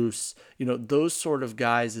Bruce, those sort of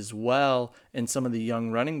guys as well, and some of the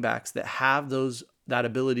young running backs that have that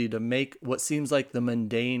ability to make what seems like the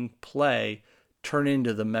mundane play turn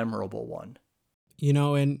into the memorable one.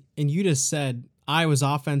 And you just said Iowa's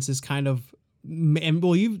offense is kind of, and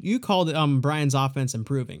well, you called it Brian's offense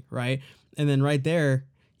improving, right? And then right there,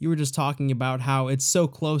 you were just talking about how it's so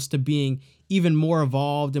close to being even more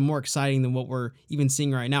evolved and more exciting than what we're even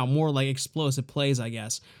seeing right now, more like explosive plays, I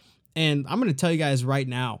guess. And I'm going to tell you guys right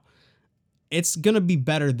now, it's going to be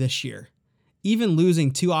better this year. Even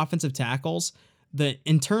losing 2 offensive tackles, the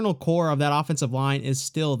internal core of that offensive line is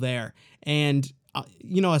still there. And,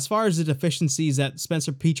 as far as the deficiencies that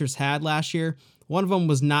Spencer Petras had last year, one of them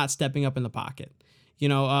was not stepping up in the pocket.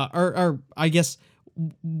 Or I guess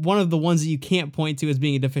one of the ones that you can't point to as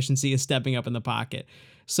being a deficiency is stepping up in the pocket.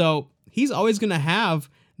 So he's always going to have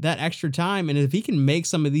that extra time. And if he can make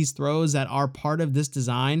some of these throws that are part of this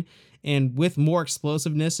design, and with more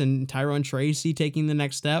explosiveness and Tyrone Tracy taking the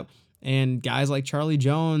next step, and guys like Charlie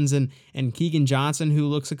Jones and Keegan Johnson, who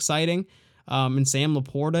looks exciting, and Sam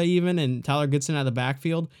Laporta even, and Tyler Goodson out of the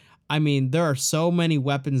backfield. I mean, there are so many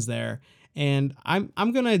weapons there. And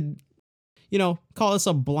I'm going to, call this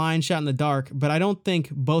a blind shot in the dark, but I don't think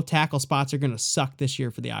both tackle spots are going to suck this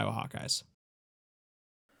year for the Iowa Hawkeyes.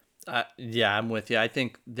 Yeah, I'm with you. I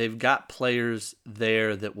think they've got players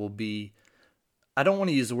there that will be, I don't want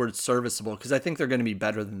to use the word serviceable, because I think they're going to be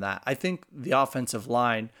better than that. I think the offensive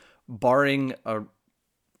line, barring a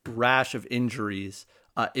rash of injuries,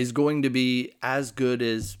 is going to be as good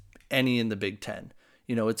as any in the Big Ten.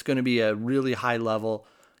 It's going to be a really high level.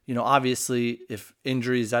 Obviously, if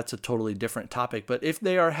injuries, that's a totally different topic. But if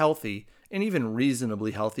they are healthy, and even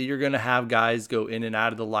reasonably healthy, you're going to have guys go in and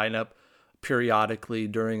out of the lineup periodically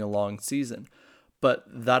during a long season. But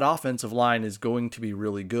that offensive line is going to be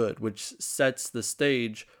really good, which sets the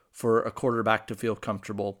stage for a quarterback to feel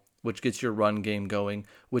comfortable, which gets your run game going,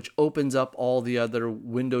 which opens up all the other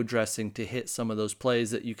window dressing to hit some of those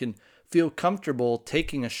plays that you can feel comfortable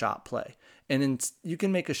taking a shot play. And you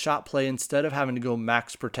can make a shot play instead of having to go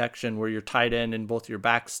max protection where your tight end and both your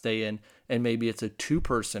backs stay in, and maybe it's a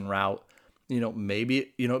 2-person route.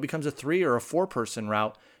 Maybe it becomes a 3 or a 4-person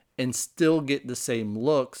route, and still get the same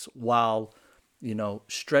looks while,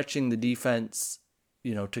 stretching the defense,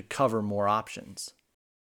 to cover more options.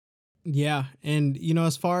 Yeah. And,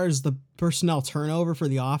 as far as the personnel turnover for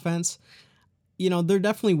the offense, there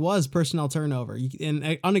definitely was personnel turnover, and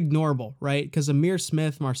unignorable, right? Because Amir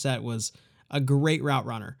Smith-Marset was a great route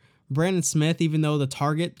runner. Brandon Smith, even though the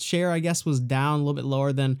target share, I guess, was down a little bit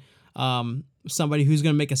lower than somebody who's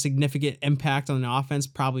going to make a significant impact on the offense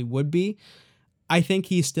probably would be, I think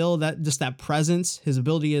he's still that presence, his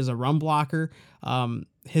ability as a run blocker,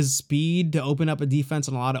 his speed to open up a defense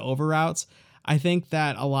on a lot of over routes. I think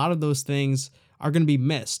that a lot of those things are going to be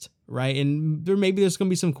missed, right? And there's going to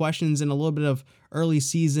be some questions and a little bit of early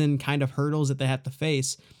season kind of hurdles that they have to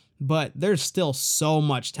face, but there's still so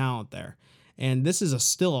much talent there. And this is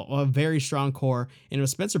still a very strong core. And if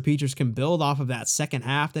Spencer Petras can build off of that second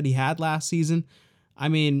half that he had last season, I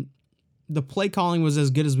mean, the play calling was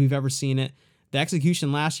as good as we've ever seen it. The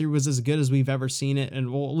execution last year was as good as we've ever seen it,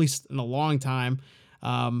 and well, at least in a long time.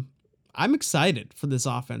 I'm excited for this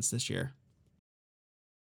offense this year.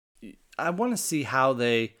 I want to see how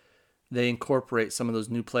they incorporate some of those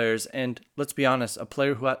new players. And let's be honest, a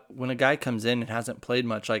player when a guy comes in and hasn't played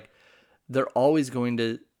much, like we're always going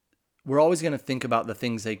to think about the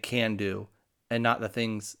things they can do and not the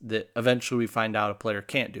things that eventually we find out a player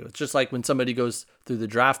can't do. It's just like when somebody goes through the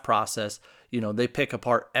draft process, they pick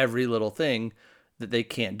apart every little thing that they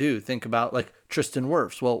can't do. Think about like Tristan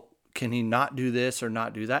Wirfs. Well, can he not do this or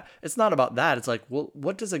not do that? It's not about that. It's like, well,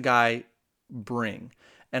 what does a guy bring?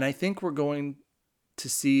 And I think we're going to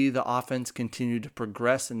see the offense continue to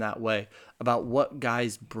progress in that way about what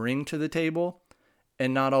guys bring to the table,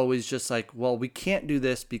 and not always just like, well, we can't do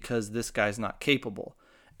this because this guy's not capable.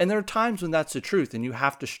 And there are times when that's the truth, and you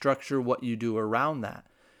have to structure what you do around that.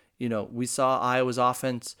 We saw Iowa's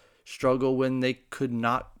offense struggle when they could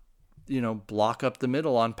not, block up the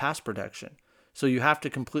middle on pass protection. So you have to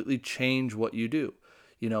completely change what you do.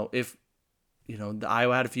 If the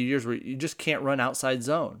Iowa had a few years where you just can't run outside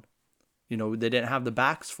zone. They didn't have the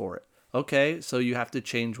backs for it. Okay, so you have to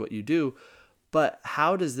change what you do. But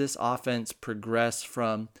how does this offense progress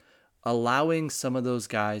from allowing some of those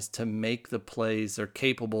guys to make the plays they're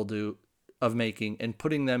capable of making and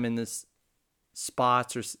putting them in this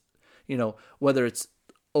spots or, whether it's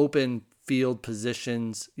open field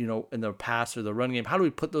positions, in the pass or the run game. How do we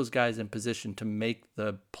put those guys in position to make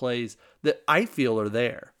the plays that I feel are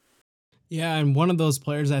there? Yeah, and one of those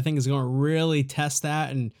players I think is going to really test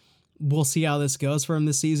that, and we'll see how this goes for him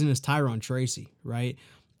this season, is Tyrone Tracy, right?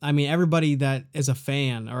 I mean, everybody that is a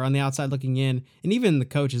fan or on the outside looking in, and even the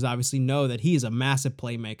coaches obviously know that he is a massive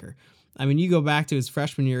playmaker. I mean, you go back to his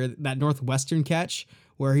freshman year, that Northwestern catch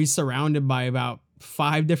where he's surrounded by about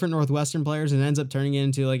 5 different Northwestern players and ends up turning it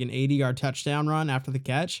into like an 80-yard touchdown run after the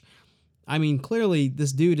catch. I mean, clearly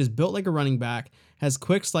this dude is built like a running back, has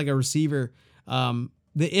quicks like a receiver. The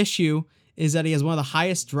issue is that he has one of the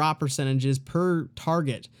highest drop percentages per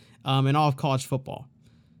target in all of college football.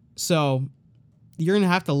 So you're going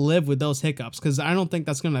to have to live with those hiccups, because I don't think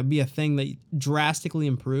that's going to be a thing that drastically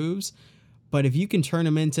improves. But if you can turn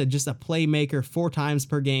him into just a playmaker 4 times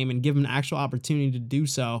per game and give him an actual opportunity to do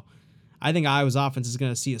so, I think Iowa's offense is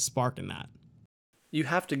going to see a spark in that. You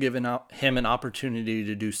have to give him an opportunity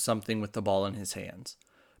to do something with the ball in his hands,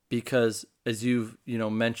 because as you've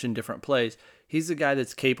mentioned different plays, he's a guy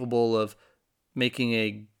that's capable of making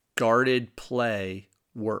a guarded play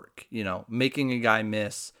work, making a guy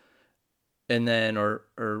miss, and then or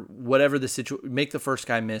whatever the situation, make the first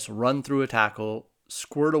guy miss, run through a tackle,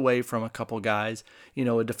 squirt away from a couple guys.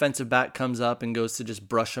 A defensive back comes up and goes to just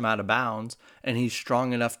brush him out of bounds, and he's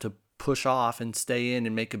strong enough to push off and stay in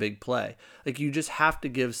and make a big play. Like, you just have to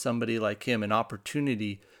give somebody like him an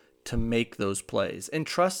opportunity to make those plays and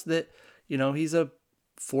trust that, he's a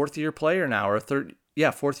 4th-year player now, or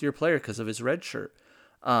 4th-year player because of his red shirt.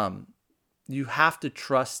 You have to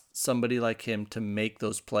trust somebody like him to make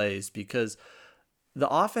those plays, because the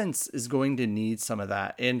offense is going to need some of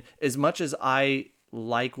that. And as much as I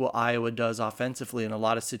like what Iowa does offensively in a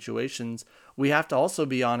lot of situations, we have to also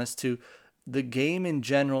be honest too. The game in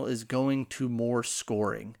general is going to more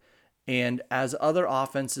scoring. And as other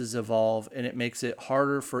offenses evolve and it makes it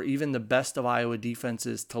harder for even the best of Iowa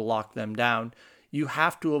defenses to lock them down, you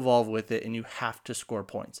have to evolve with it and you have to score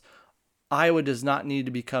points. Iowa does not need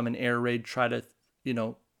to become an air raid, they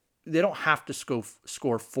don't have to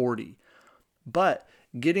score 40. But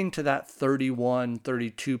getting to that 31,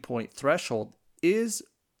 32 point threshold is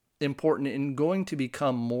important and going to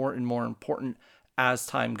become more and more important as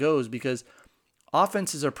time goes, because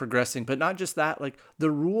offenses are progressing. But not just that, like,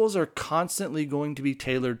 the rules are constantly going to be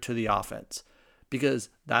tailored to the offense, because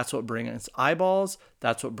that's what brings eyeballs,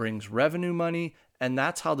 that's what brings revenue money, and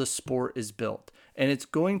that's how the sport is built. And it's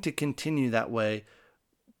going to continue that way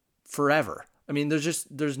forever. I mean,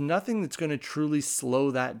 there's nothing that's going to truly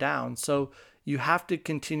slow that down. So you have to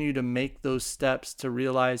continue to make those steps to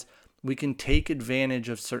realize we can take advantage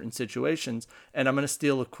of certain situations. And I'm going to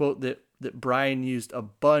steal a quote that Brian used a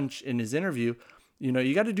bunch in his interview.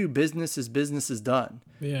 You got to do business as business is done.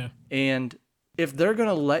 Yeah. And if they're going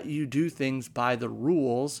to let you do things by the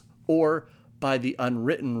rules or by the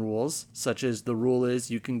unwritten rules, such as the rule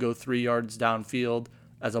is you can go 3 yards downfield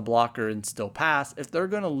as a blocker and still pass, if they're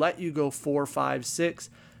going to let you go 4, 5, 6,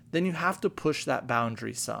 then you have to push that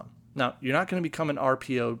boundary some. Now, you're not going to become an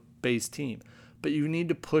RPO-based team, but you need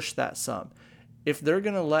to push that some. If they're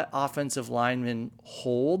going to let offensive linemen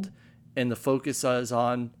hold and the focus is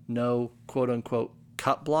on no quote-unquote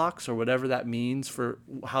cut blocks or whatever that means for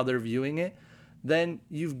how they're viewing it, then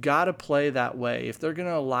you've got to play that way. If they're going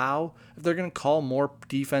to call more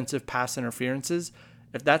defensive pass interferences,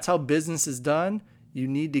 if that's how business is done, you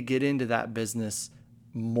need to get into that business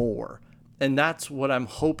more. And that's what I'm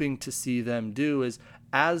hoping to see them do, is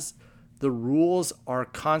as the rules are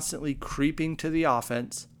constantly creeping to the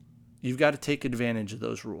offense, you've got to take advantage of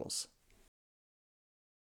those rules.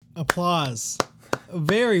 Applause.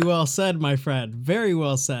 Very well said, my friend. Very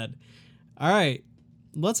well said. All right.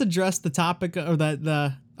 Let's address the topic, or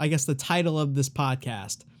the title of this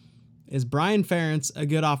podcast. Is Brian Ferentz a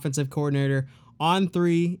good offensive coordinator? On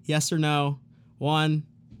 3, yes or no? 1,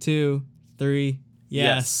 2, 3.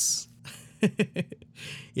 Yes.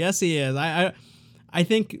 Yes, he is. I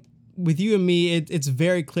think with you and me, it's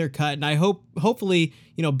very clear cut, and I hopefully,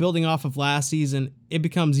 building off of last season, it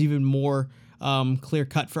becomes even more clear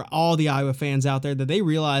cut for all the Iowa fans out there, that they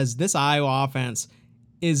realize this Iowa offense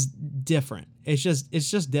is different. It's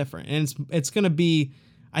just different, and it's going to be,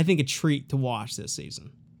 I think, a treat to watch this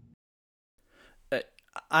season.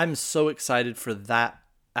 I'm so excited for that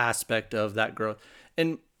aspect of that growth.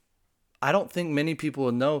 And I don't think many people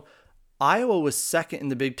will know, Iowa was second in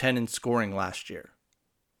the Big Ten in scoring last year.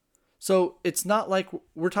 So it's not like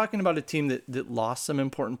we're talking about a team that lost some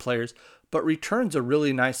important players, but returns a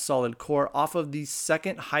really nice solid core off of the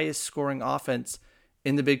second highest scoring offense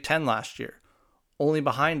in the Big Ten last year, only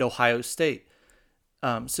behind Ohio State.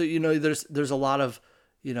 So there's a lot of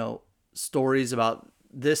stories about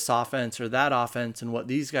this offense or that offense and what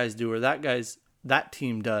these guys do or that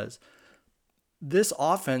team does. This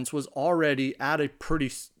offense was already at a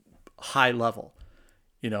pretty high level,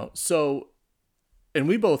 So, and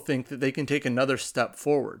we both think that they can take another step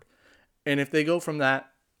forward. And if they go from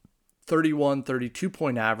that 31, 32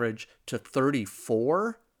 point average to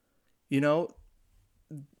 34,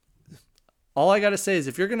 all I got to say is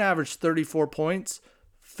if you're going to average 34 points,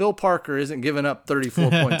 Phil Parker isn't giving up 34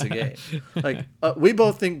 points a game. Like we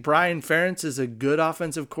both think Brian Ferentz is a good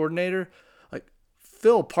offensive coordinator. Like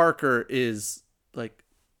Phil Parker is like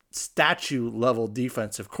statue level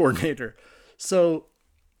defensive coordinator. So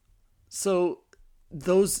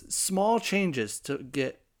those small changes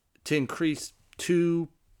to increase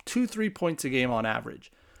 3 points a game on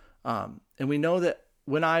average. And we know that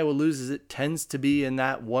when Iowa loses, it tends to be in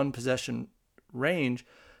that one possession range,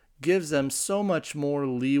 gives them so much more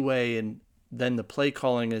leeway and then the play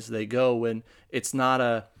calling as they go when it's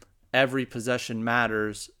not every possession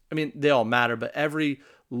matters. I mean, they all matter, but every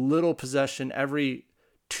little possession, every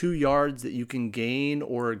 2 yards that you can gain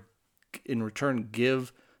or in return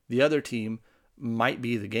give the other team might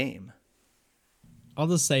be the game. I'll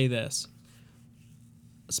just say this.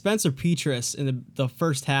 Spencer Petras in the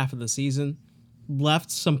first half of the season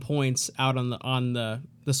left some points out on the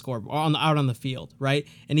scoreboard, out on the field, right?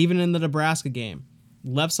 And even in the Nebraska game,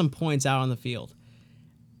 left some points out on the field.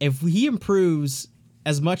 If he improves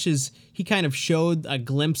as much as he kind of showed a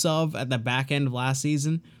glimpse of at the back end of last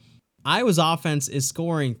season, Iowa's offense is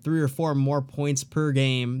scoring 3 or 4 more points per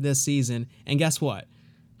game this season. And guess what?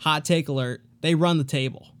 Hot take alert, they run the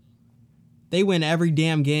table. They win every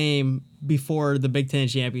damn game before the Big Ten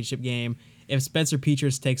championship game if Spencer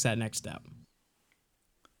Petras takes that next step.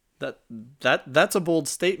 That's a bold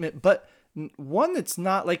statement, but one that's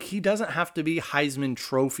not like he doesn't have to be Heisman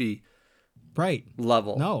Trophy right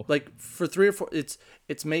level. No, like for 3 or 4, it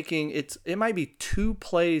might be 2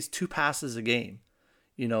 plays, 2 passes a game,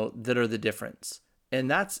 that are the difference,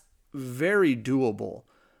 and that's very doable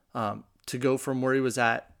to go from where he was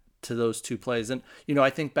at to those 2 plays. And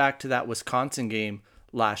I think back to that Wisconsin game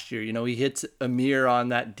last year. He hits Amir on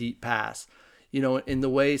that deep pass. In the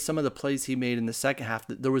way some of the plays he made in the second half,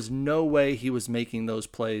 there was no way he was making those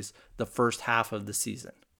plays the first half of the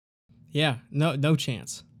season. Yeah, no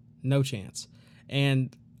chance. No chance.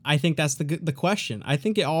 And I think that's the question. I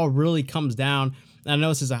think it all really comes down, I know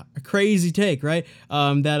this is a crazy take, right?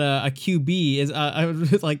 That a QB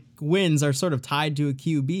is like wins are sort of tied to a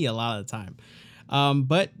QB a lot of the time.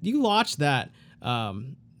 But you watch that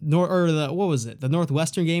what was it? The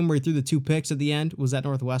Northwestern game where he threw the 2 picks at the end. Was that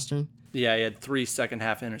Northwestern? Yeah, he had 3 second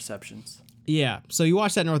half interceptions. Yeah, so you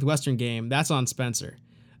watch that Northwestern game, that's on Spencer.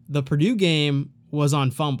 The Purdue game was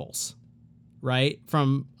on fumbles, right?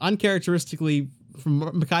 From uncharacteristically, from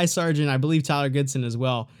Mekhi Sargent, I believe Tyler Goodson as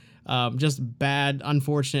well. Just bad,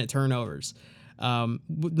 unfortunate turnovers.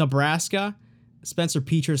 Nebraska, Spencer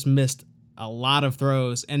Petras missed a lot of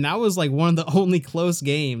throws, and that was like one of the only close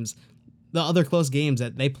games, the other close games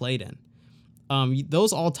that they played in.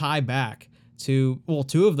 Those all tie back to,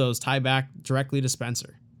 2 of those tie back directly to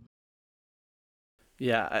Spencer.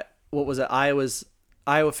 Yeah, what was it?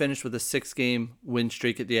 Iowa finished with a 6-game win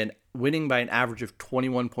streak at the end, winning by an average of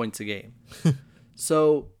 21 points a game.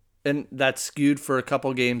 So, and that's skewed for a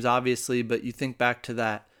couple games, obviously, but you think back to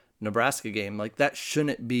that Nebraska game, like that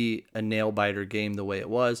shouldn't be a nail-biter game the way it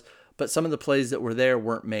was, but some of the plays that were there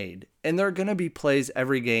weren't made. And there are going to be plays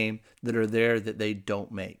every game that are there that they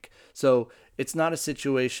don't make. So it's not a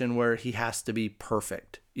situation where he has to be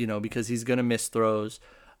perfect, because he's going to miss throws.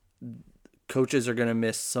 Coaches are going to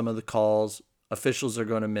miss some of the calls. Officials are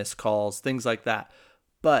going to miss calls, things like that.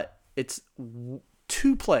 But it's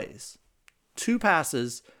 2 plays, 2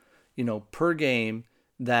 passes, per game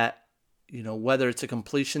that, whether it's a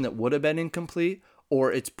completion that would have been incomplete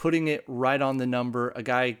or it's putting it right on the number.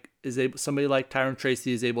 Somebody like Tyron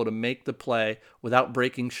Tracy is able to make the play without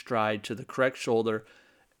breaking stride to the correct shoulder,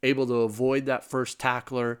 able to avoid that first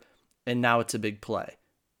tackler, and now it's a big play.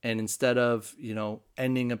 And instead of,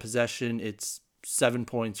 ending a possession, it's 7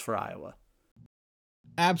 points for Iowa.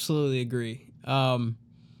 Absolutely agree. And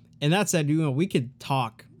that said, we could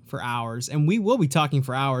talk for hours, and we will be talking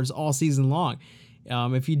for hours all season long.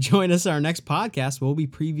 If you join us on our next podcast, we'll be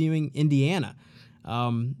previewing Indiana.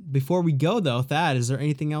 Before we go, though, Thad, is there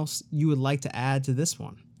anything else you would like to add to this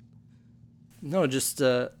one? No, just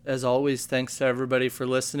as always, thanks to everybody for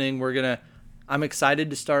listening. I'm excited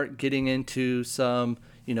to start getting into some,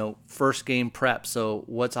 first game prep. So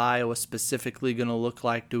what's Iowa specifically going to look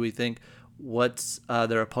like, do we think? What's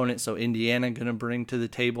their opponent, so Indiana, going to bring to the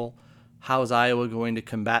table? How is Iowa going to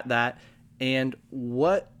combat that? And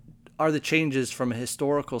what are the changes from a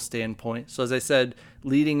historical standpoint? So as I said,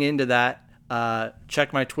 leading into that,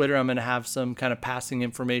 check my Twitter. I'm going to have some kind of passing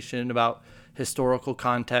information about historical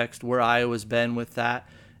context, where Iowa's been with that.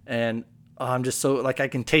 And I'm just so, like, I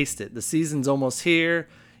can taste it. The season's almost here.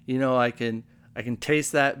 I can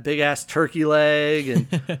taste that big ass turkey leg and,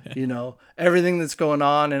 everything that's going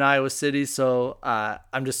on in Iowa City. So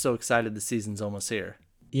I'm just so excited the season's almost here.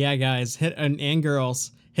 Yeah, guys, and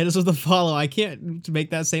girls, hit us with a follow. I can't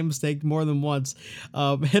make that same mistake more than once.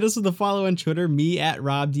 Hit us with a follow on Twitter, me at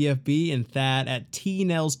RobDFB and Thad at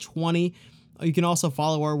TNels20. You can also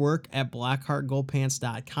follow our work at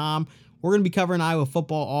blackheartgoldpants.com. We're going to be covering Iowa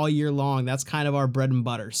football all year long. That's kind of our bread and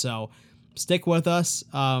butter. So stick with us.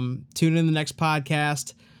 Tune in the next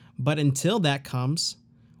podcast. But until that comes,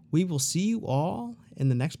 we will see you all in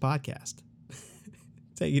the next podcast.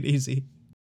 Take it easy.